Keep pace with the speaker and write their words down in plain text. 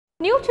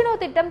Neutrino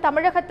திட்டம்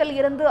தமிழகத்தில்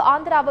இருந்து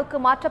ஆந்திராவுக்கு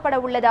மாற்றப்பட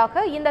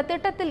உள்ளதாக இந்த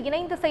திட்டத்தில்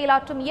இணைந்து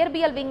செயலாற்றும்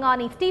இயற்பியல்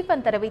விஞ்ஞானி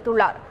ஸ்டீபன்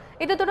தெரிவித்துள்ளார்.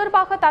 இது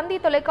தொடர்பாக தந்தி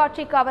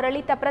தொலைக்காட்சிக்கு அவர்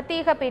அளித்த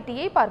பிரத்யேக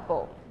பேட்டியை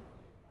பார்ப்போம்.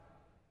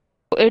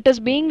 It is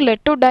being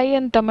led to die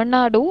in Tamil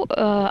Nadu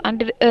and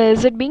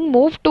is it being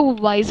moved to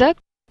Vizag?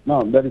 No,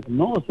 there is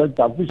no such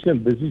official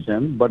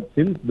decision, but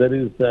since there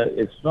is an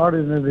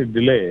extraordinary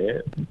delay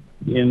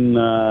in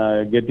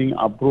getting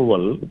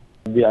approval,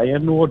 the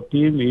INO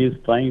team is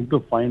trying to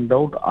find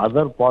out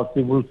other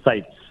possible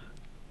sites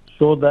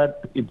so that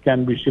it can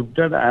be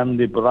shifted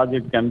and the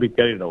project can be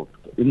carried out.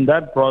 In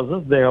that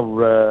process, they have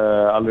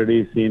already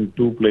seen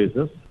 2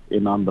 places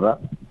in Andhra.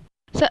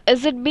 So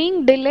is it being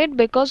delayed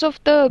because of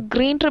the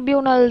Green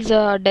Tribunal's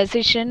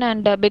decision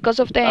and because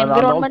of the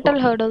environmental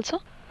hurdles?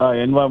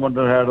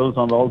 Environmental hurdles,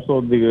 and also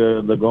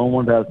the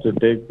government has to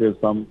take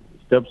some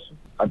steps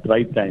at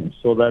right time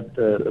so that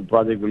the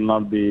project will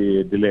not be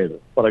delayed.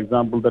 For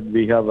example, that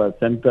we have a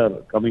center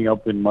coming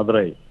up in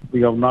Madurai.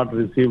 We have not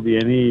received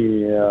any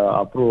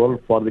approval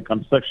for the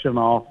construction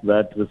of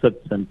that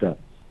research center.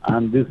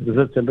 And this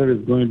research center is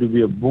going to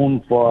be a boon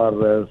for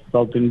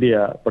South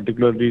India,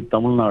 particularly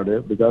Tamil Nadu,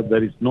 because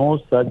there is no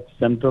such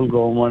central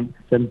government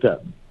center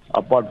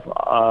apart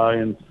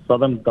in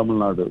southern Tamil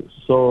Nadu.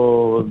 So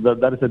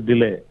there is a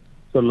delay.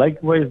 So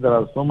likewise, there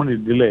are so many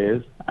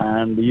delays,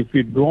 and if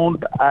we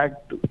don't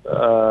act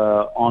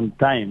on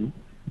time,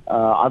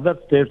 other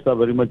states are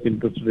very much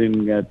interested in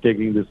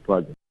taking this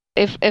project.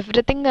 If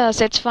everything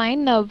sets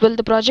fine, will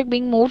the project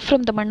being moved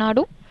from Tamil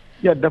Nadu?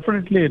 Yeah,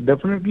 definitely.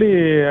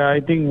 I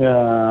think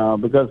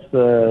because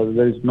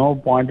there is no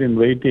point in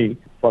waiting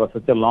for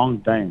such a long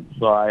time.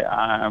 So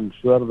I am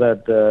sure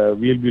that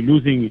we'll be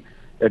losing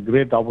a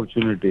great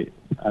opportunity,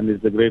 and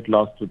it's a great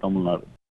loss to Tamil Nadu.